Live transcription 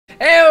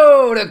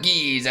What up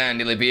guys,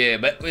 Andilippi here,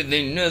 back with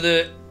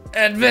another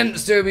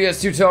advanced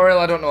OBS tutorial.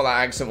 I don't know what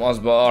that accent was,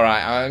 but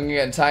alright, I'm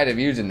getting tired of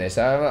using this.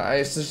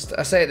 I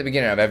say it at the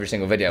beginning of every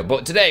single video,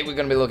 but today we're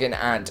going to be looking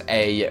at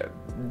a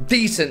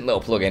decent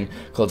little plugin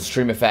called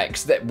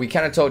StreamFX that we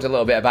kind of talked a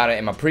little bit about it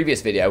in my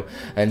previous video,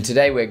 and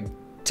today we're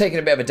taking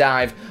a bit of a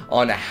dive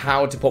on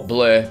how to put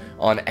blur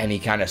on any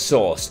kind of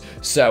source.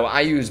 So I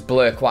use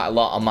blur quite a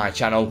lot on my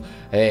channel.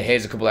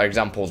 Here's a couple of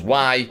examples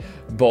why,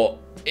 but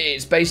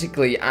it's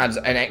basically adds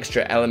an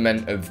extra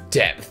element of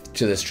depth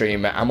to the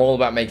stream. I'm all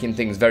about making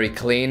things very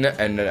clean,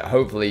 and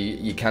hopefully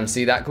you can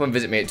see that. Come and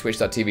visit me at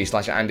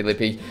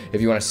twitch.tv/Andilippi if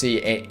you want to see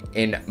it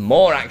in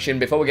more action.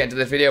 Before we get into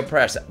this video,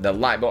 press the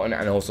like button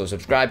and also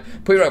subscribe.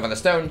 Put your rope on the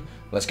stone.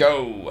 Let's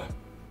go.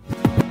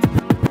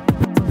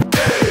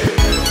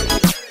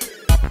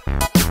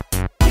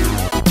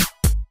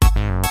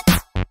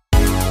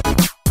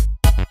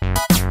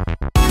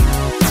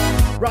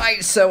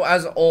 Right, so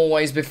as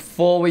always,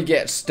 before we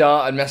get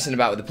started messing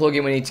about with the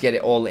plugin, we need to get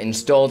it all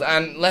installed,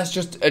 and let's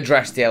just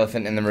address the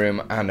elephant in the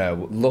room. I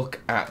know,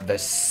 look at the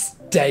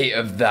state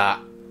of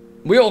that.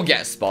 We all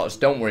get spots,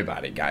 don't worry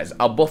about it, guys.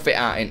 I'll buff it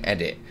out in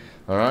edit,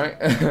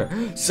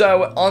 alright?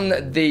 So, on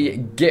the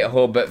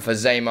GitHub for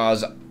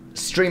Xaymar's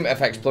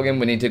StreamFX plugin,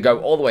 we need to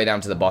go all the way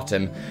down to the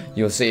bottom.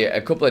 You'll see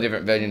a couple of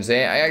different versions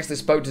here. I actually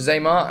spoke to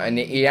Xaymar, and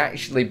he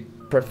actually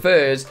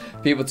prefers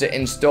people to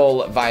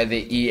install via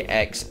the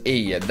exe.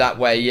 That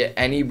way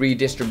any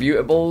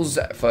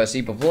redistributables for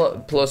C++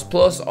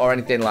 or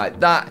anything like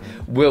that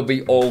will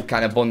be all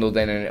kind of bundled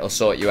in, and it'll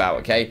sort you out,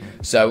 okay?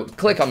 So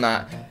click on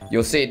that,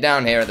 you'll see it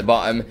down here at the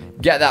bottom,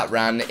 get that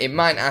ran. It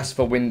might ask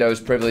for Windows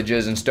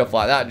privileges and stuff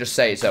like that, just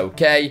say it's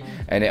okay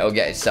and it'll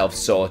get itself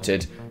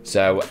sorted.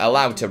 So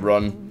allow to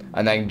run,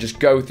 and then just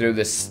go through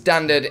the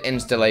standard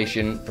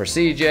installation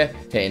procedure,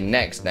 hitting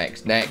next,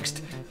 next,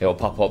 next. It'll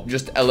pop up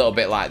just a little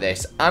bit like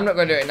this. I'm not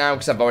going to do it now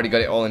because I've already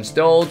got it all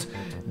installed.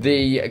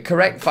 The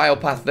correct file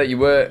path that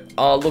you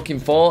are looking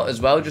for as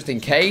well, just in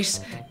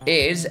case,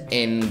 is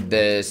in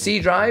the C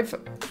drive,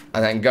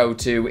 and then go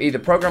to either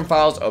program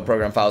files or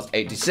program files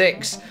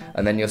 86,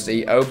 and then you'll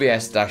see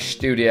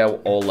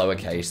OBS-Studio all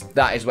lowercase.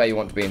 That is where you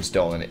want to be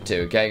installing it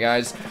to, okay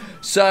guys?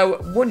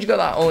 So once you got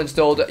that all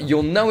installed,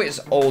 you'll know it's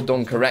all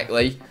done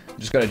correctly. I'm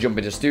just going to jump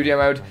into studio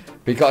mode,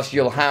 because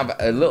you'll have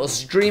a little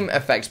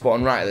StreamFX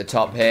button right at the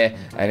top here,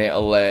 and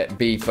it'll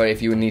be for if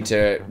you need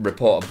to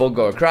report a bug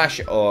or a crash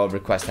or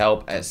request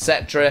help,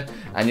 etc.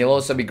 And you'll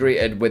also be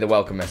greeted with a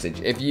welcome message.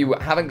 If you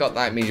haven't got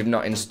that, it means you've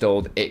not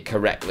installed it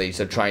correctly,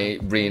 so try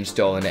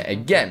reinstalling it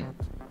again.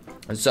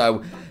 And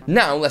so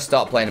now let's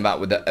start playing about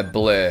with a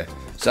blur.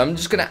 So I'm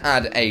just going to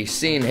add a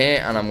scene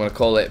here, and I'm going to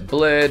call it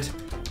blurred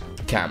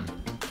cam,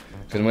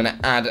 because I'm going to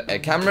add a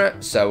camera.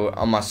 So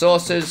on my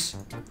sources,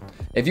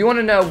 if you want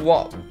to know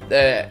what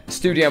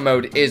studio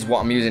mode is, what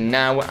I'm using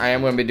now, I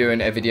am going to be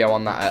doing a video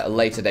on that at a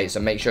later date,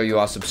 so make sure you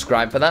are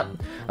subscribed for that.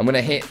 I'm going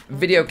to hit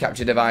video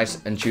capture device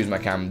and choose my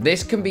cam.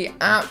 This can be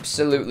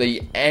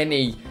absolutely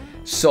any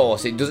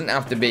source. It doesn't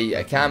have to be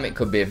a cam, it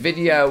could be a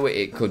video,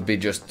 it could be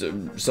just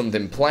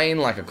something plain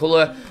like a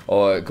color,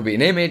 or it could be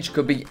an image,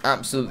 could be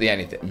absolutely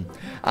anything.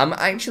 I'm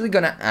actually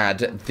going to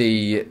add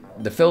the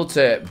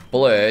filter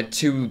blur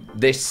to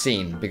this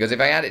scene, because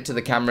if I add it to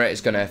the camera,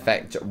 it's going to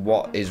affect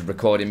what is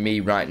recording me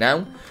right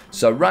now.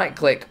 So right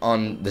click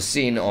on the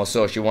scene or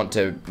source you want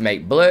to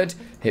make blurred,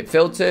 hit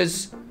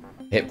filters,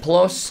 hit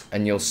plus,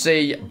 and you'll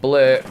see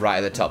blur right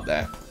at the top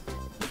there.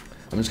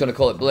 I'm just going to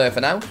call it blur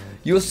for now.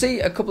 You'll see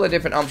a couple of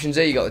different options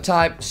here. You got the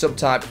type,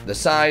 subtype, the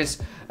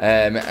size,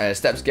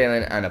 step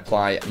scaling, and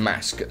apply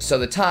mask. So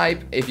the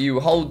type, if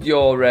you hold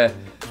your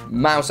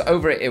mouse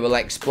over it, it will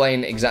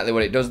explain exactly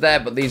what it does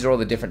there, but these are all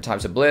the different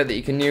types of blur that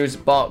you can use.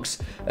 Box,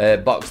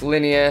 box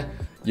linear,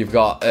 you've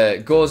got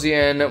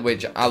Gaussian,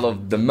 which I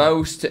love the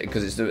most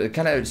because it's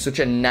kind of such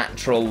a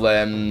natural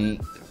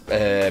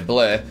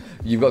blur.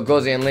 You've got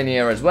Gaussian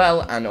linear as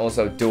well, and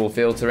also dual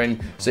filtering.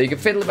 So you can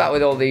fiddle about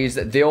with all these.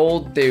 They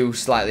all do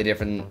slightly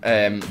different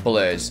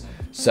blurs.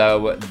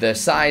 So the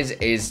size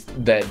is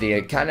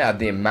the kind of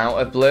the amount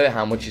of blur,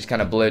 how much is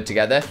kind of blurred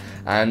together,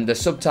 and the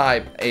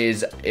subtype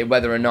is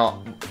whether or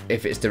not,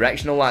 if it's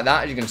directional like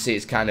that, as you can see,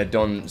 it's kind of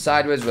done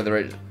sideways, whether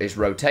it's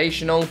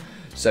rotational.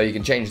 So you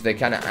can change the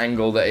kind of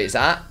angle that it's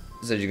at.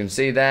 So as you can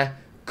see there,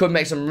 could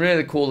make some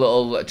really cool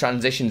little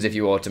transitions if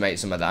you automate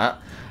some of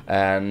that.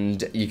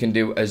 And you can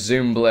do a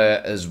zoom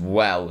blur as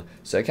well,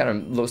 so it kind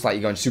of looks like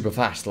you're going super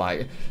fast,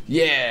 like,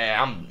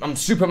 yeah, I'm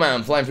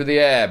Superman flying through the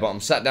air, but I'm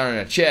sat down in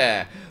a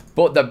chair.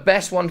 But the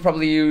best one to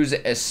probably use,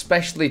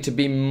 especially to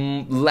be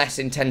less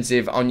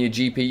intensive on your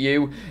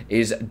GPU,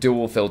 is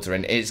dual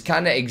filtering. It's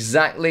kind of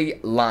exactly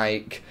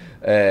like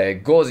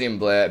Gaussian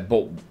blur,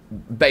 but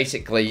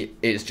basically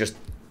it's just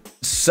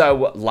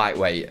so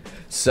lightweight.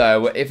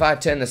 So if I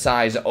turn the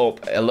size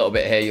up a little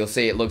bit here, you'll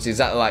see it looks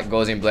exactly like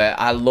Gaussian blur.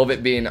 I love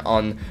it being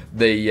on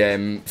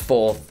the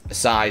fourth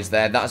size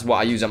there. That's what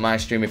I use on my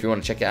stream if you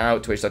want to check it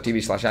out,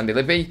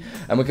 twitch.tv/Andilippi.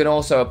 And we can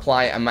also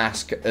apply a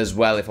mask as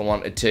well if I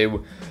wanted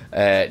to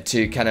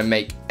kind of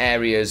make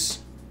areas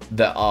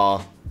that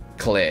are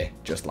clear,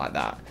 just like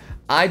that.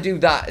 I do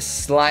that a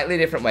slightly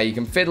different way. You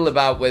can fiddle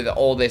about with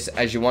all this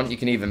as you want. You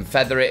can even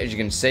feather it, as you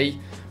can see,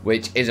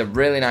 which is a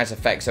really nice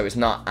effect, so it's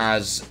not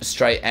as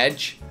straight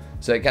edge.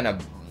 So it kind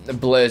of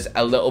blurs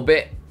a little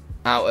bit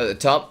out at the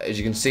top, as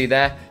you can see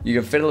there. You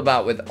can fiddle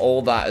about with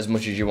all that as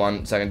much as you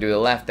want. So I can do the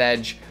left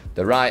edge,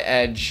 the right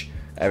edge,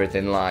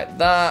 everything like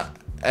that.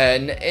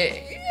 And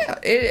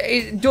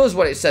it does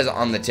what it says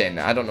on the tin.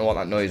 I don't know what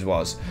that noise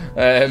was.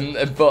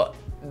 But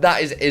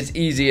that is as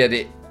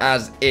easy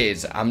as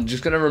is. I'm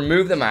just going to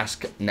remove the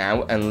mask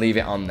now and leave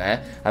it on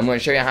there. I'm going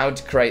to show you how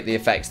to create the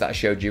effects that I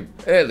showed you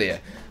earlier.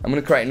 I'm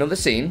going to create another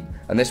scene,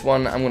 and this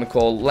one I'm going to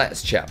call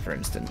Let's Chat, for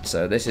instance.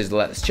 So this is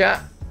Let's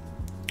Chat.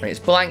 It's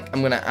blank. I'm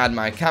going to add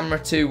my camera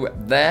to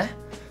there.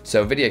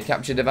 So video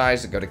capture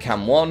device, go to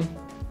cam 1,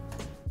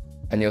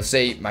 and you'll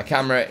see my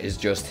camera is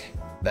just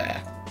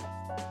there.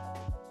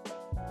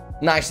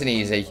 Nice and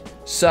easy.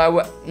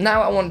 So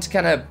now I want to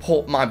kind of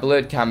put my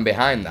blurred cam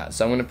behind that.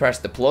 So I'm going to press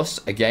the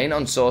plus again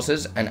on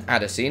sources and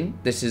add a scene.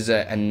 This is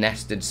a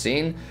nested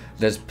scene.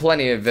 There's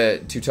plenty of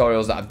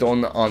tutorials that I've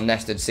done on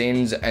nested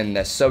scenes, and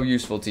they're so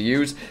useful to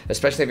use,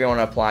 especially if you want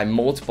to apply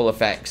multiple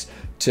effects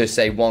to,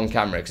 say, one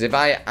camera. Because if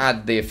I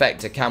add the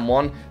effect to cam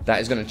 1, that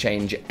is going to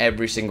change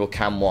every single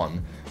cam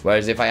 1.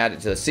 Whereas if I add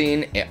it to the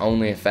scene, it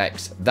only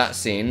affects that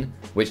scene,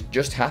 which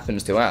just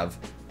happens to have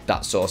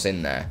that source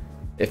in there,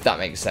 if that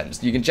makes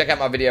sense. You can check out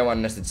my video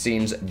on nested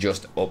scenes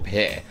just up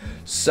here.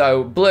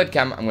 So blurred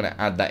cam, I'm going to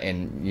add that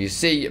in. You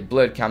see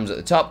blurred cams at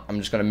the top. I'm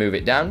just going to move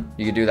it down.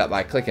 You can do that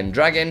by clicking and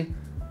dragging,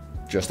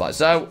 just like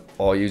so,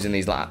 or using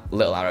these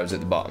little arrows at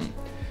the bottom.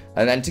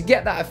 And then to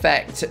get that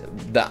effect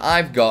that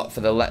I've got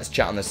for the Let's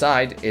Chat on the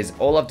side, is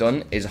all I've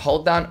done is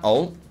hold down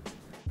Alt,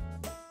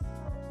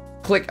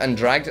 click and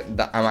drag.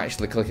 That I'm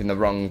actually clicking the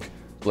wrong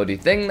bloody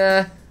thing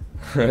there.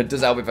 It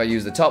does help if I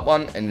use the top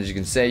one, and as you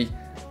can see,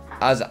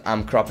 as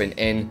I'm cropping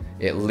in,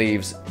 it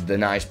leaves the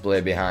nice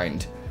blur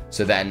behind.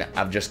 So then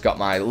I've just got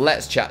my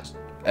Let's Chat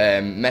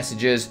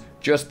messages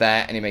just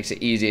there, and it makes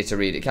it easier to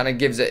read. It kind of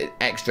gives it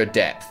extra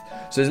depth.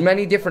 So there's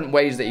many different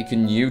ways that you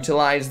can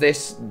utilize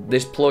this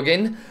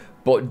plugin,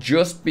 but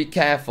just be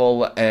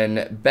careful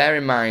and bear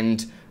in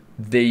mind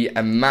the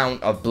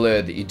amount of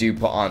blur that you do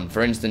put on.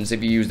 For instance,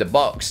 if you use the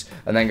box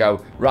and then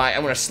go, right,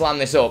 I'm going to slam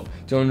this up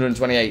to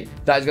 128,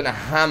 that is going to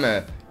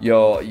hammer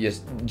your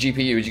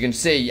GPU. As you can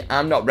see,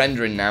 I'm not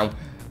rendering now.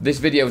 This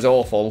video is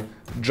awful.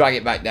 Drag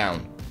it back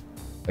down.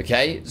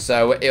 Okay,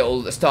 so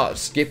it'll start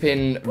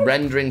skipping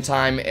rendering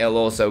time. It'll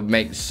also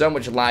make so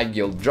much lag,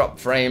 you'll drop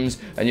frames,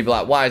 and you'll be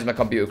like, why is my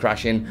computer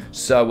crashing?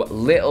 So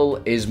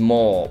little is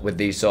more with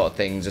these sort of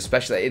things,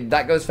 especially,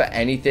 that goes for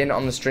anything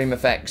on the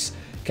StreamFX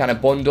kind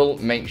of bundle.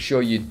 Make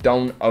sure you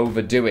don't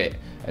overdo it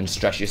and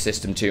stress your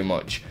system too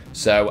much.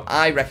 So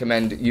I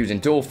recommend using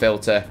dual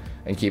filter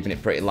and keeping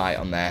it pretty light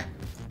on there,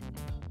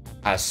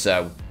 as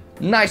so.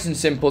 Nice and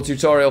simple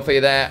tutorial for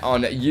you there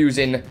on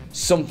using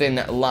something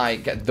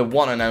like the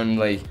one and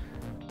only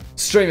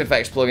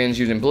StreamFX plugins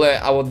using blur.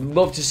 I would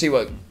love to see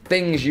what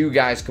things you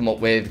guys come up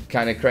with,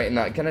 kind of creating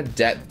that kind of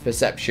depth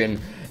perception.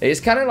 It's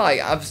kind of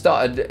like I've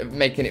started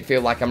making it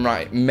feel like I'm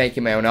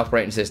making my own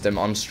operating system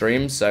on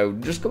stream. So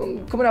just come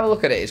and have a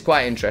look at it. It's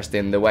quite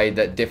interesting the way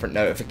that different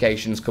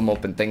notifications come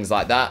up and things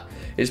like that.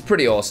 It's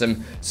pretty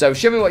awesome. So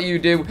show me what you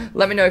do.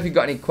 Let me know if you've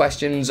got any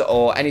questions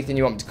or anything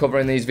you want me to cover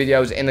in these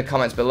videos in the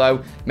comments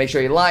below. Make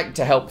sure you like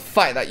to help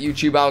fight that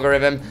YouTube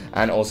algorithm,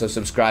 and also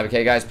subscribe.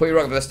 Okay guys, put your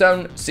rock over the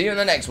stone. See you in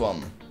the next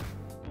one.